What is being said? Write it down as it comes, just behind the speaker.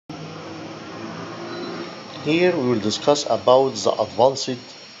Here we will discuss about the advanced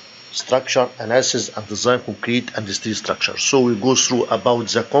structure analysis and design concrete and steel structure. So we go through about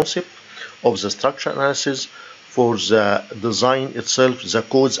the concept of the structure analysis for the design itself, the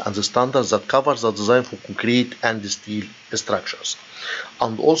codes and the standards that cover the design for concrete and steel structures.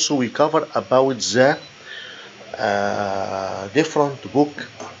 And also we cover about the different book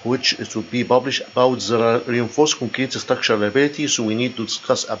which it will be published about the reinforced concrete structural reliability. So we need to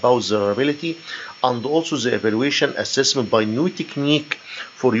discuss about the reliability and also the evaluation assessment by new technique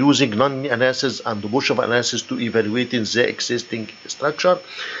for using nonlinear analysis and pushover analysis to evaluating the existing structure.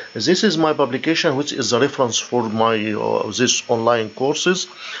 This is my publication, which is a reference for my this online courses,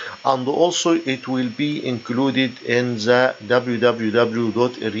 and also it will be included in the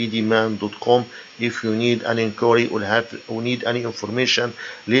www.readyman.com. If you need an inquiry or need any information,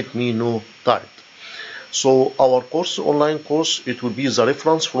 let me know that. So our course, online course, it will be the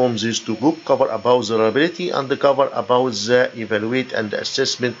reference from these two books, cover about the reliability and the cover about the evaluate and the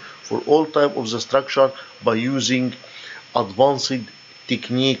assessment for all type of the structure by using advanced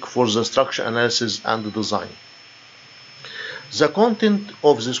technique for the structure analysis and the design. The content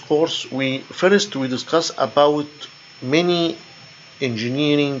of this course, we discuss about many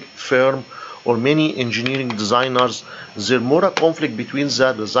engineering firm or many engineering designers. There's more a conflict between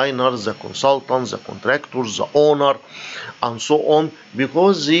the designers, the consultants, the contractors, the owner, and so on,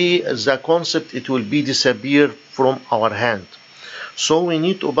 because the concept it will be disappear from our hand. So we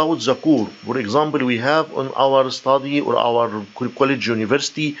need about the core. For example, we have on our study or our college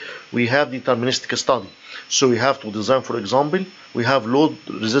university, we have deterministic study. So we have to design, for example, we have load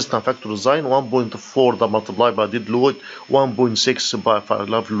resistance factor design 1.4 that multiplied by dead load, 1.6 by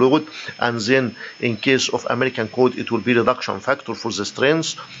live load, and then in case of American code it will be reduction factor for the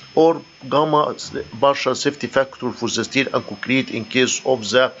strength, or gamma partial safety factor for the steel and concrete in case of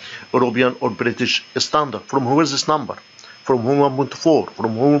the European or British standard. From where is this number? From whom 1.4?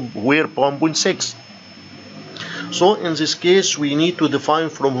 From whom where 1.6? So in this case we need to define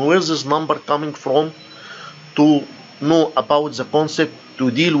from where this number coming from to know about the concept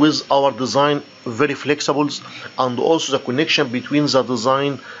to deal with our design very flexible, and also the connection between the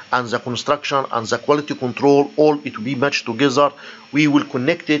design and the construction and the quality control, all it will be matched together. We will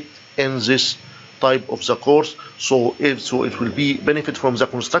connect it in this type of the course. So it will be benefit from the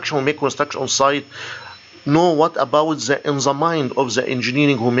construction, we make construction on site, know what about the in the mind of the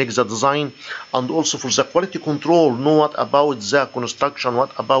engineering who makes the design, and also for the quality control, know what about the construction,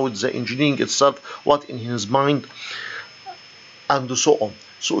 what about the engineering itself, what in his mind, and so on.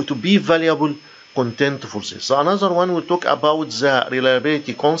 So it will be valuable content for this. So another one will talk about the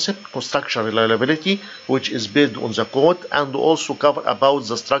reliability concept, construction reliability, which is based on the code, and also cover about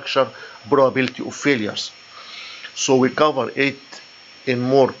the structure probability of failures. So we cover it in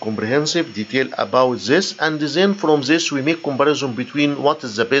more comprehensive detail about this, and then from this we make comparison between what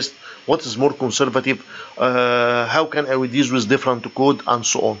is the best, what is more conservative, how can I deal with different code, and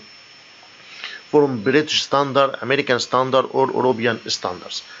so on, from British standard, American standard, or European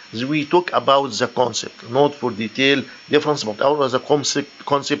standards. We talk about the concept, not for detail difference, but out of the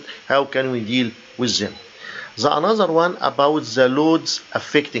concept, how can we deal with them. The another one about the loads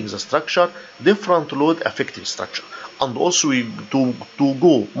affecting the structure, different load affecting structure, and also we to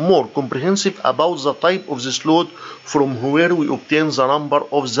go more comprehensive about the type of this load, from where we obtain the number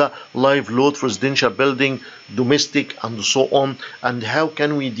of the live load for residential building, domestic, and so on, and how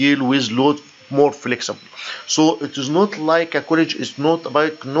can we deal with load more flexible. So it is not like a college, it's not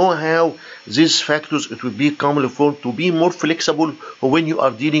about know how these factors it will be commonly formed to be more flexible when you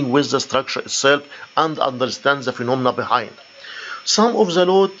are dealing with the structure itself and understand the phenomena behind. Some of the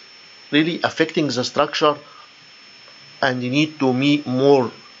load really affecting the structure and you need to be more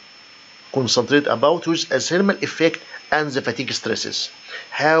concentrate about with a thermal effect and the fatigue stresses.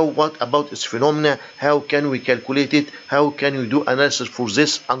 What about its phenomena? How can we calculate it? How can we do analysis for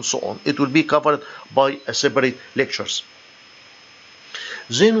this, and so on? It will be covered by a separate lectures.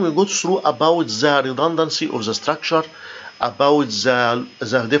 Then we go through about the redundancy of the structure, about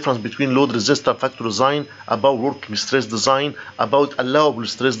the difference between load resistant factor design, about working stress design, about allowable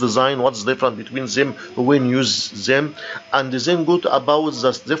stress design, what's the difference between them when use them, and then go to about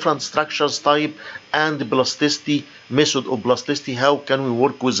the different structures type and the plasticity, method of plasticity, how can we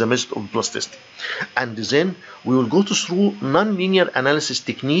work with the method of plasticity. And then we will go through non-linear analysis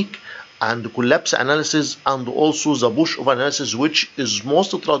technique and collapse analysis, and also the pushover analysis, which is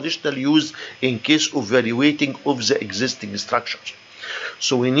most traditionally used in case of evaluating of the existing structures.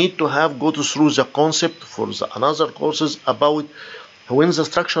 So we need to go through the concept for the another courses about when the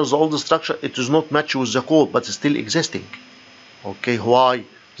structure is old structure, it is not matched with the code but still existing. Okay, why?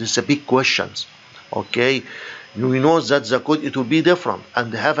 This is a big question. Okay, we know that the code, it will be different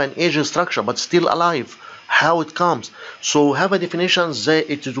and have an age structure but still alive. How it comes? So have a definition that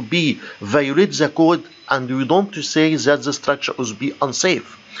it will be violate the code, and we don't say that the structure will be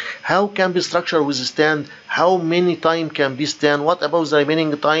unsafe. How can be structure withstand? How many time can be stand? What about the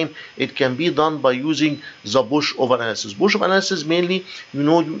remaining time? It can be done by using the pushover analysis. Pushover analysis mainly,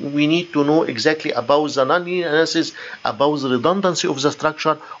 we need to know exactly about the nonlinear analysis, about the redundancy of the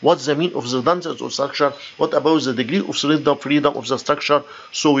structure, what's the mean of the redundancy of structure, what about the degree of freedom of the structure.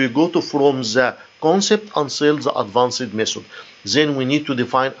 So we go to from the concept until the advanced method. Then we need to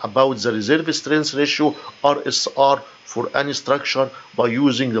define about the reserve strength ratio, RSR, for any structure by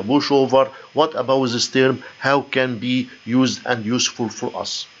using the pushover. What about this term? How can be used and useful for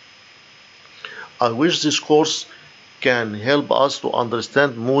us? I wish this course can help us to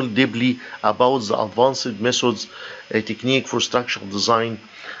understand more deeply about the advanced methods, technique for structural design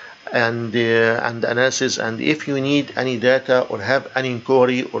and analysis. And if you need any data or have any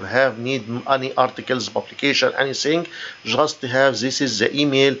inquiry or need any articles, publication, anything, just have, this is the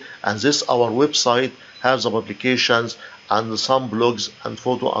email and this our website has the publications and some blogs and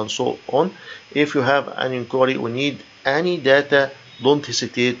photo and so on. If you have any inquiry or need any data, don't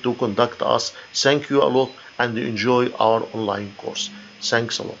hesitate to contact us. Thank you a lot and enjoy our online course.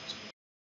 Thanks a lot.